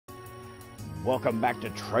Welcome back to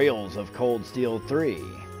Trails of Cold Steel 3.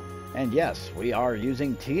 And yes, we are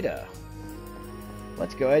using Tita.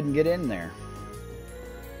 Let's go ahead and get in there.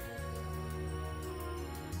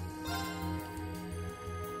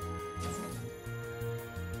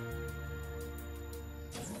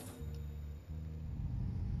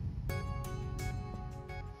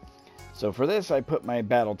 So for this, I put my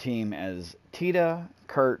battle team as Tita,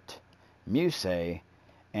 Kurt, Musei,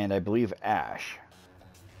 and I believe Ash.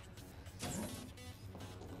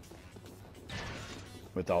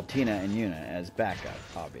 With Altina and Yuna as backup,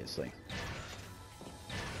 obviously.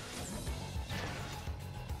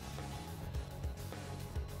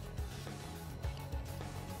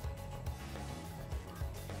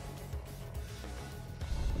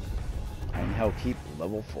 And Hellkeep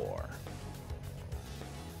level 4.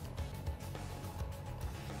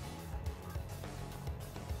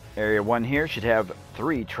 Area 1 here should have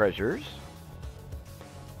 3 treasures.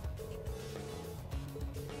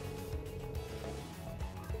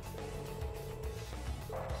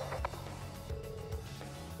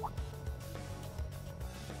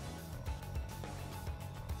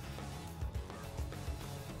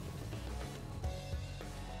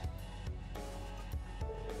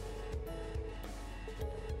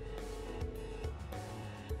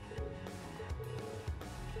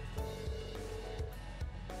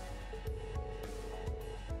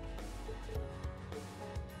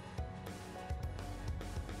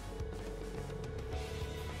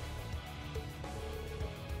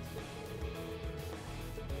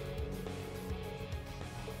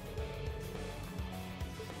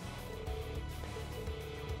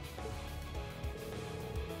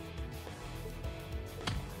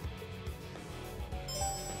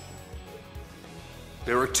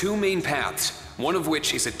 There are 2 main paths, one of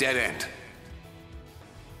which is a dead end.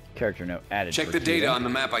 Character note added. Check the data on the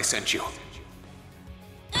map I sent you.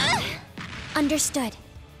 Understood.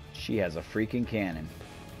 She has a freaking cannon.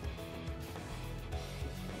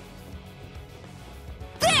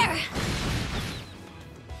 There!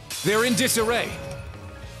 They're in disarray.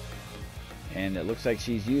 And it looks like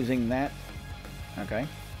she's using that. Okay.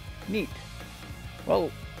 Neat.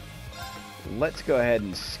 Well, let's go ahead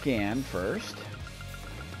and scan first.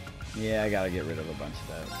 Yeah, I gotta get rid of a bunch of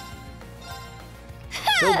that.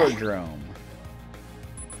 Silverdrome.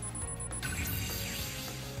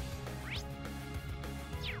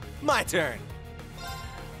 My turn.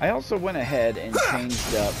 I also went ahead and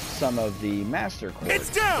changed up some of the master quartz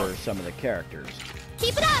for some of the characters.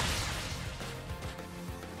 Keep it up!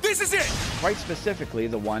 This is it! Quite specifically,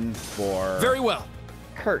 the one for Very well.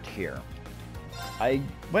 Kurt here. I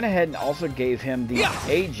went ahead and also gave him the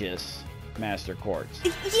Aegis Master Quartz.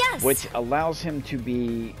 Yes! Which allows him to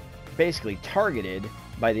be basically targeted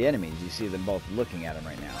by the enemies. You see them both looking at him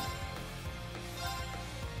right now.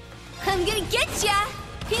 I'm gonna get ya!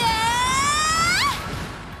 Yeah!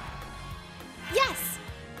 Yes!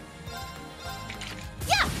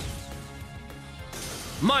 Yeah!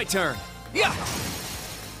 My turn. Yeah.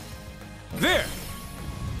 There.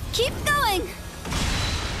 Keep going!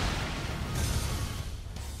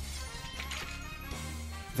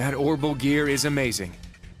 That orbital gear is amazing.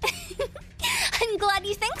 I'm glad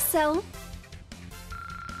you think so.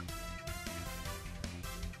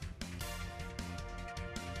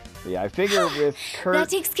 Yeah, I figure with Kurt... That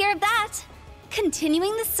takes care of that.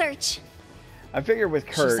 Continuing the search. I figure with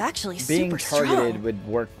Kurt, actually being super targeted strong. would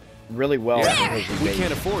work really well Yeah, for his we evasion.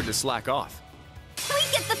 can't afford to slack off. We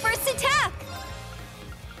get the first attack!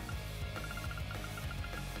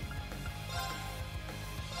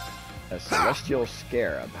 A Celestial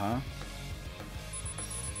Scarab, huh?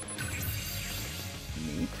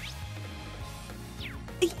 Neat.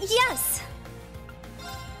 Yes!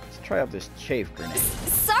 Let's try out this chafe grenade.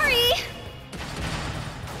 Sorry!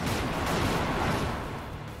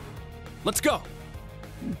 Let's go.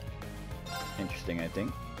 Interesting, I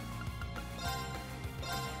think.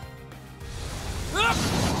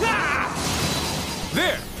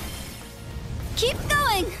 There. Keep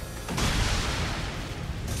going!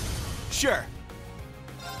 Sure.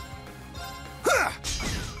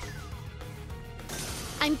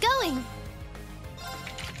 I'm going!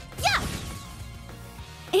 Yeah!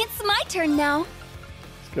 It's my turn now.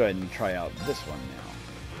 Let's go ahead and try out this one now.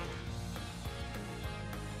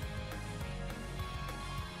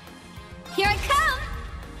 Here I come!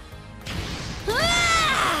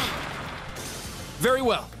 Ah! Very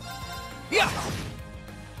well. Yeah.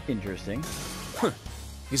 Interesting.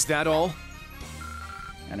 Is that all?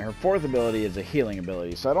 And her 4th ability is a healing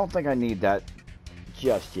ability, so I don't think I need that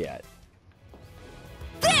just yet.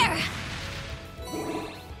 There!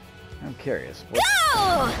 I'm curious. Go!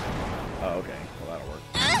 Oh, okay. Well, that'll work.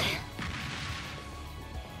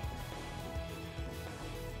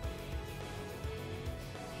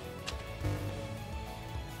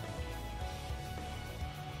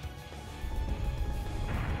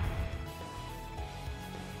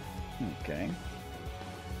 Okay.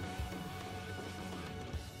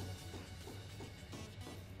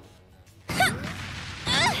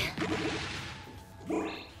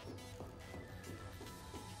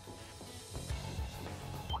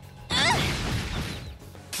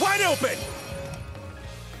 Wide open!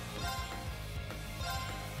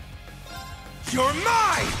 You're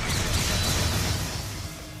mine!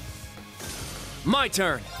 My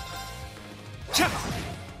turn. Cha!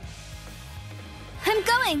 I'm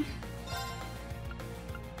going.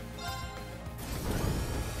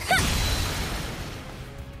 Ha!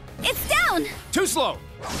 It's down. Too slow.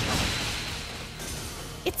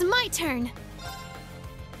 It's my turn.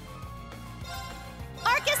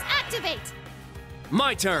 Arcus, activate.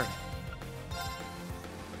 My turn.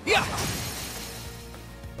 Yeah!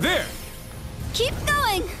 There! Keep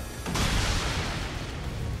going.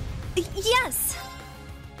 Yes.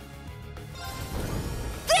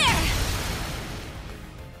 There.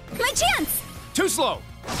 My chance. Too slow.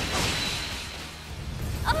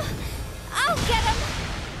 Oh, I'll get him.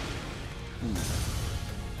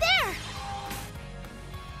 There.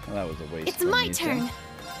 Well, that was a waste. It's of my music. turn.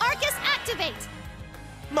 Arcus, activate.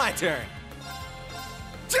 My turn.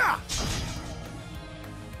 Ja!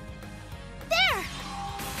 There.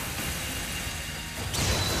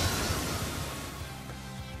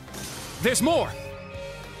 There's more.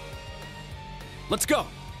 Let's go.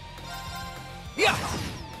 Yeah!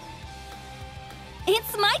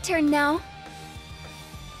 It's my turn now.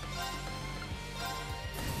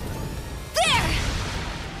 There.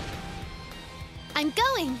 I'm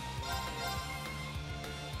going.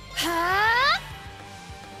 Huh?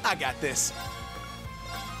 I got this.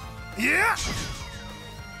 Yeah!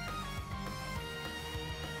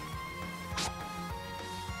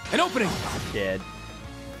 An opening. Dead.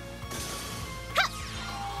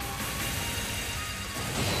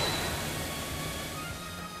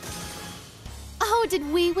 Oh, did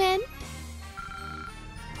we win?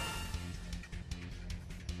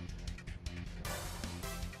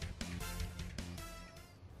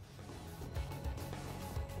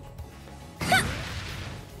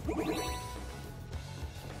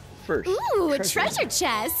 First. Ooh, a treasure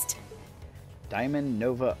chest. Diamond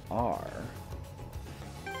Nova R.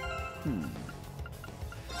 Is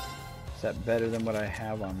that better than what I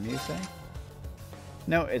have on Musei?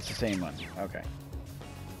 No, it's the same one. Okay.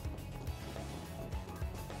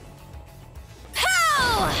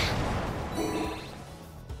 Pow!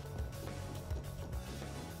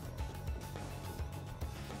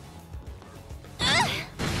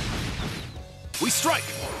 We strike.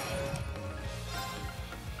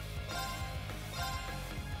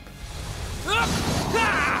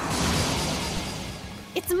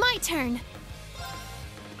 It's my turn.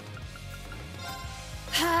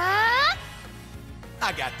 Huh?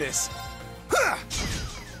 I got this.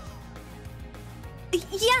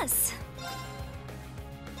 Yes.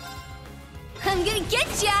 I'm gonna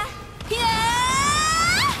get ya.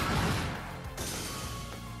 Yeah!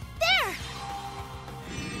 There.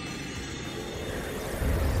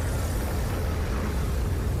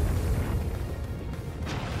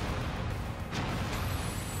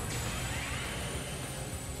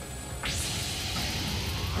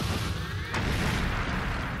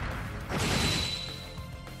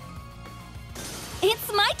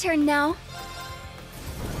 It's my turn now.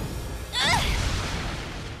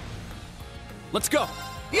 Let's go.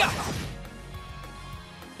 Yeah!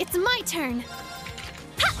 It's my turn.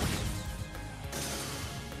 Ha!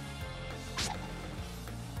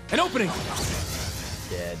 An opening.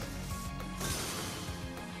 Dead.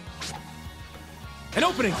 An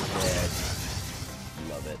opening. Dead.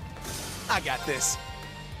 Love it. I got this.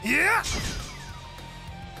 Yeah!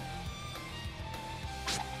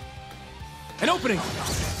 An opening.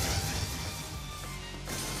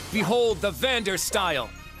 Behold the Vander style.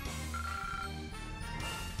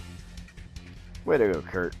 Way to go,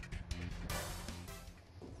 Kurt.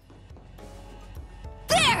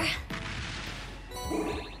 There!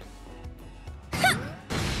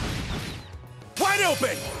 Wide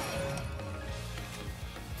open.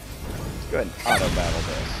 Let's go ahead and auto battle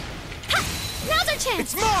this. Now's our chance!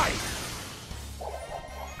 It's mine.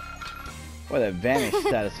 Boy, that vanish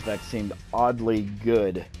status effect seemed oddly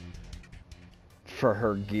good for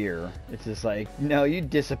her gear. It's just like, no, you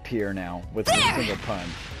disappear now with a single punch.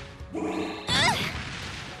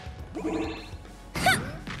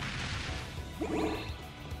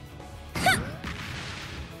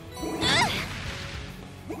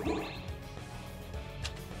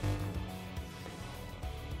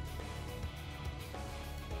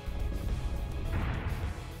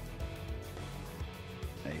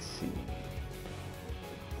 I see.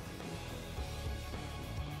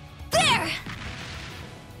 There!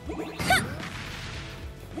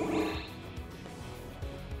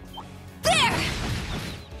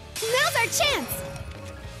 chance!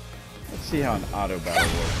 Let's see how an auto battle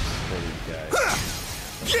works for these guys.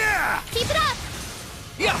 Yeah! Keep it up!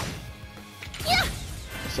 Yeah! Yeah!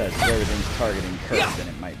 Besides, if everything's targeting Kurt, then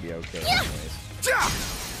it might be okay anyways.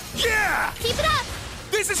 Yeah! Keep it up!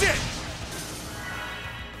 This is it!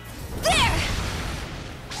 There!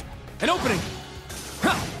 An opening!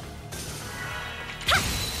 Ha! Ha!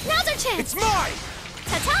 Now's our chance! It's mine!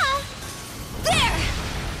 Ta-ta! There!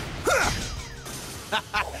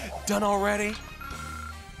 Done already?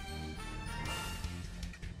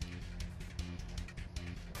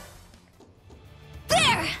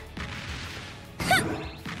 There!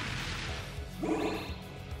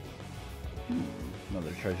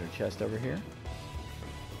 Another treasure chest over here.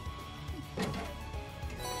 A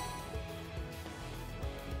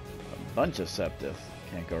bunch of Septith.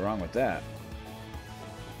 Can't go wrong with that.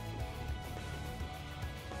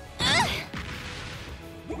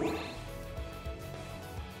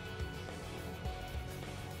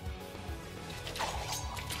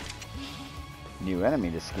 New enemy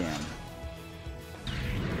to scan.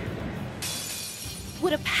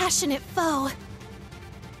 What a passionate foe!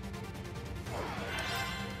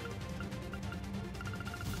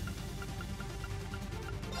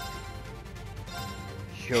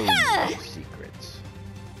 Show you secrets.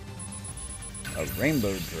 A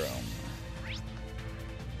rainbow drone.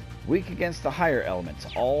 Weak against the higher elements,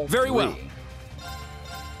 all Very three. well.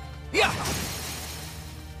 Yeah!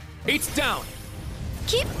 Eight's down!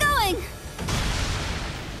 Keep going!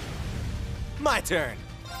 My turn!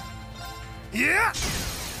 Yeah!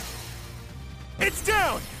 It's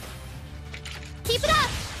down! Keep it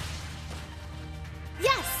up!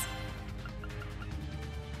 Yes!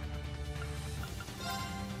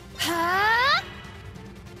 Huh?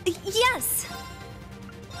 Yes!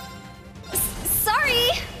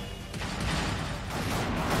 Sorry!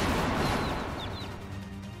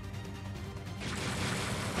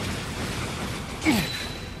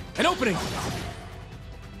 An opening!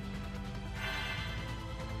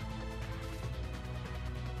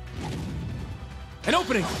 An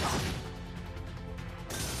opening!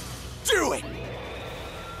 Do it!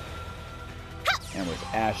 And with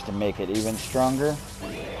Ash to make it even stronger.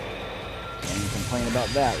 Can't even complain about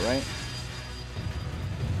that, right?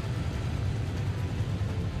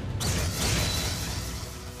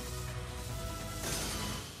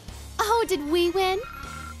 Oh, did we win?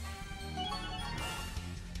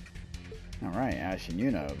 Alright, Ash and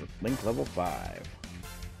Yuna, Link level 5.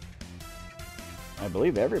 I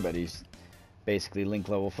believe everybody's basically Link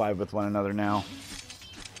level 5 with one another now.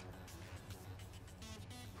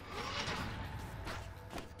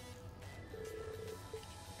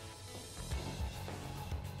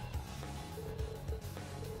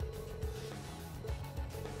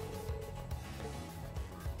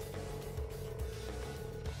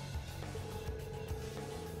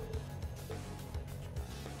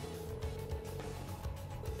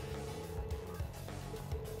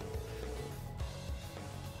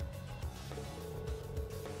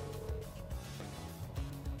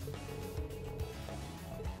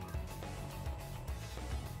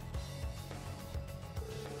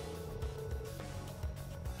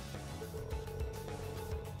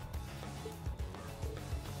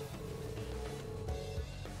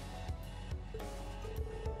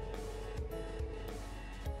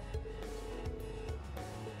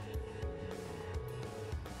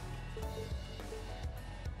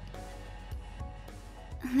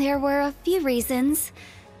 There were a few reasons,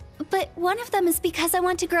 but one of them is because I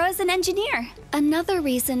want to grow as an engineer. Another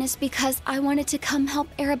reason is because I wanted to come help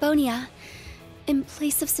Erebonia, in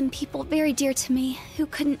place of some people very dear to me who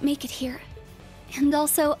couldn't make it here. And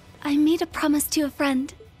also, I made a promise to a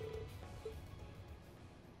friend.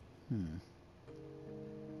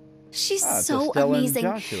 She's Ah, so to Stella and amazing.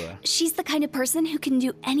 Joshua. She's the kind of person who can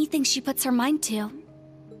do anything she puts her mind to.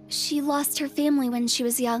 She lost her family when she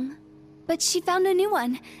was young, but she found a new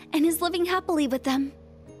one and is living happily with them.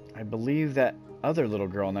 I believe that other little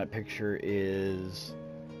girl in that picture is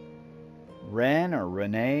Ren or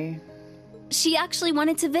Renee. She actually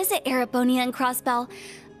wanted to visit Erebonia and Crossbell,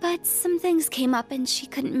 but some things came up and she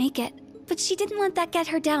couldn't make it. But she didn't let that get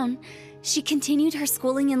her down. She continued her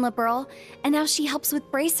schooling in Liberl, and now she helps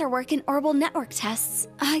with bracer work and orbital network tests.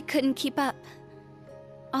 I couldn't keep up.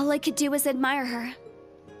 All I could do was admire her.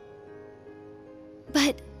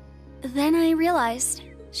 But then I realized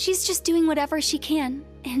she's just doing whatever she can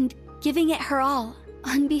and giving it her all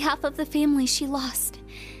on behalf of the family she lost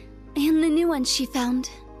and the new one she found.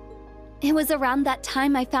 It was around that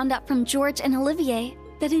time I found out from George and Olivier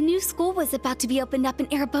that a new school was about to be opened up in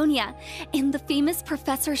Erebonia, and the famous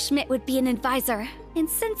Professor Schmidt would be an advisor. And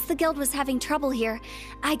since the guild was having trouble here,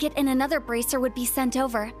 Agate and another bracer would be sent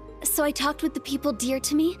over. So I talked with the people dear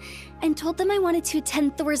to me and told them I wanted to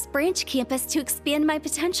attend Thor's branch campus to expand my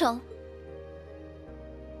potential.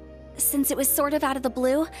 Since it was sort of out of the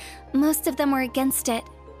blue, most of them were against it.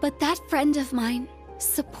 But that friend of mine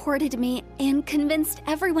supported me and convinced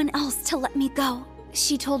everyone else to let me go.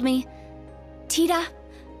 She told me, "Tita,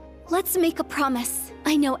 let's make a promise.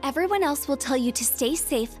 I know everyone else will tell you to stay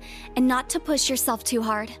safe and not to push yourself too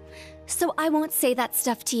hard. So I won't say that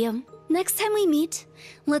stuff to you. Next time we meet,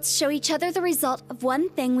 let's show each other the result of one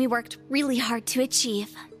thing we worked really hard to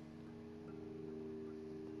achieve."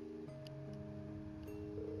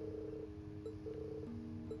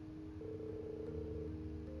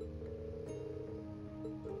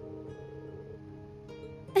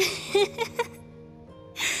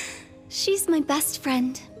 She's my best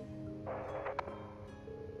friend.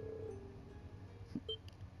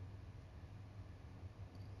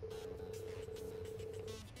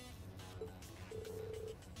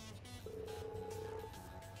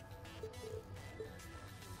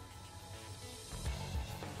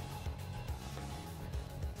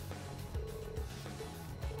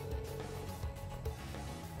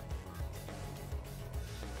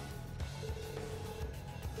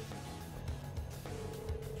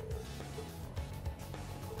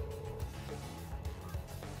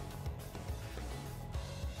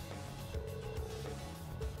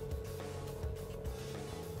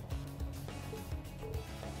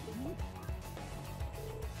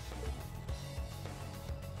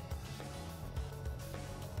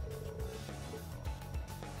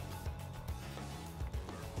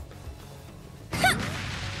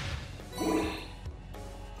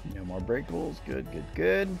 More breakables. Good, good,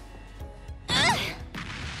 good.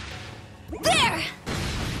 There!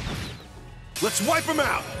 Let's wipe them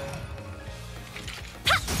out!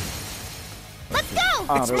 Ha! Let's go!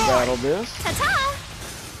 Auto battle this.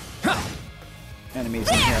 Ta-ta! Enemies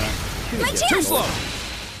There! inherent. My Too chance! Too difficult,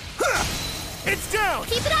 slow! It's down!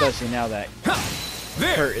 Keep it up! especially now that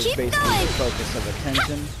There! Kurt is Keep basically going. the focus of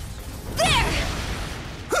attention. There!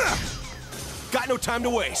 Got no time to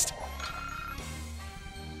waste.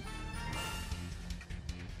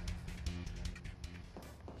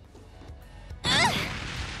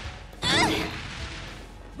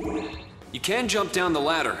 You can jump down the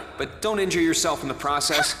ladder, but don't injure yourself in the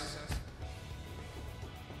process.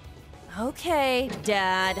 Okay,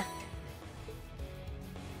 Dad.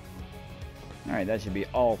 Alright, that should be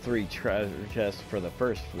all 3 treasure chests for the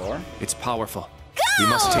first floor. It's powerful. Go! We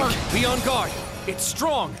must take it. Be on guard. It's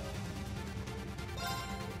strong.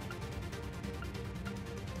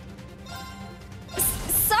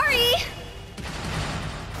 Sorry!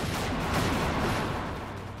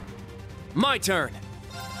 My turn.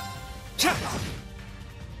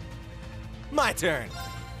 My turn.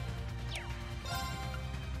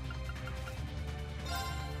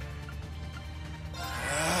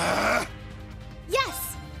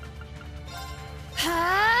 Yes!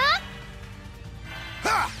 Ha!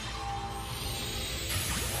 Ha!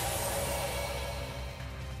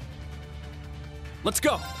 Let's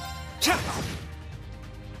go.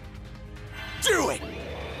 Do it.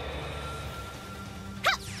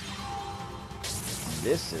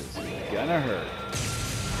 This is gonna hurt.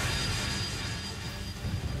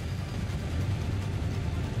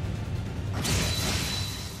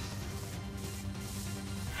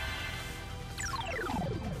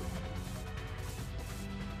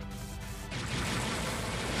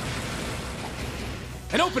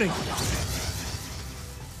 An opening.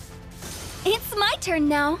 It's my turn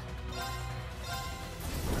now.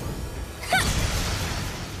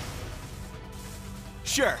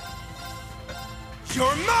 Sure.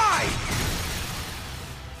 You're mine!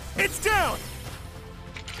 It's down!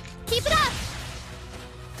 Keep it up!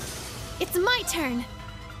 It's my turn.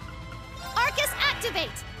 Arcus,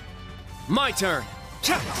 activate! My turn.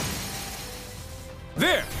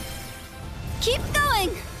 There! Keep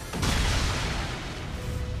going!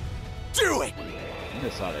 Do it!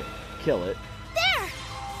 This ought to kill it. There!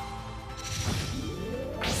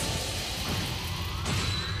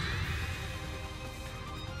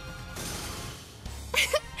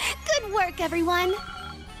 Good work, everyone.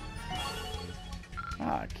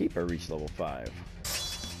 Ah, Keeper reached level 5.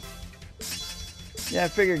 Yeah, I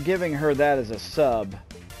figured giving her that as a sub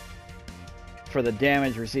for the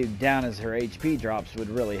damage received down as her HP drops would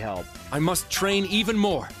really help. I must train even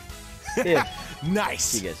more. If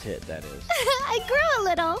Nice! she gets hit, that is. I grew a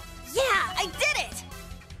little. Yeah, I did it!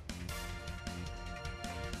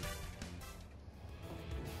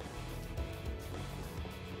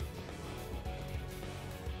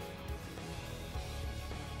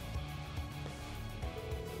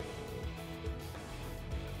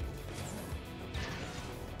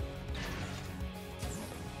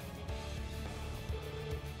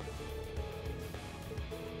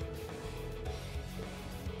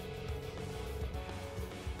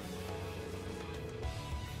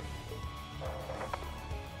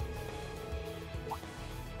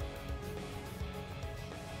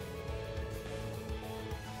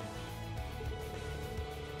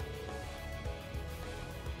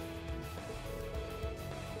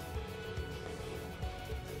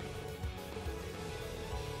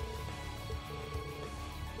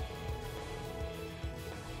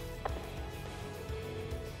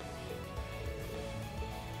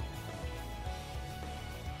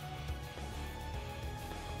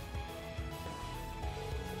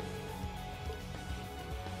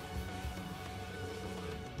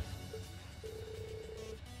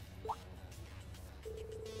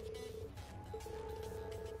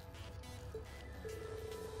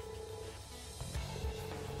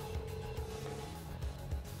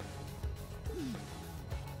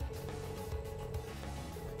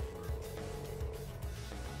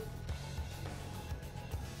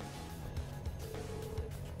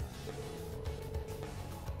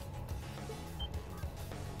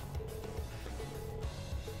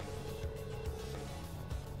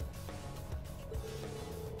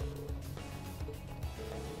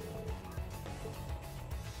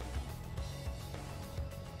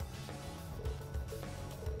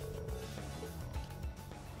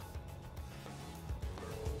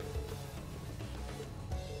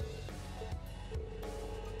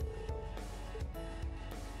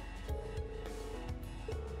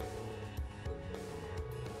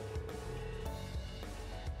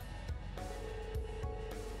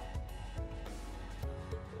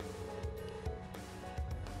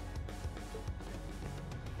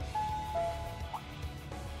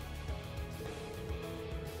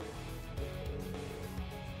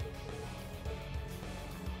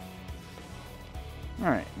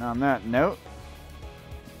 Alright, and on that note,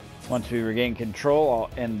 once we regain control,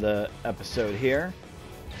 I'll end the episode here.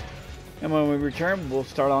 And when we return, we'll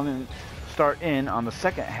start in on the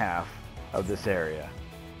second half of this area.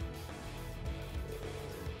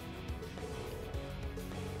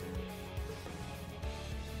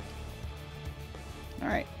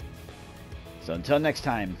 Alright. So until next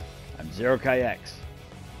time, I'm Zero Kai X.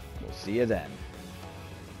 We'll see you then.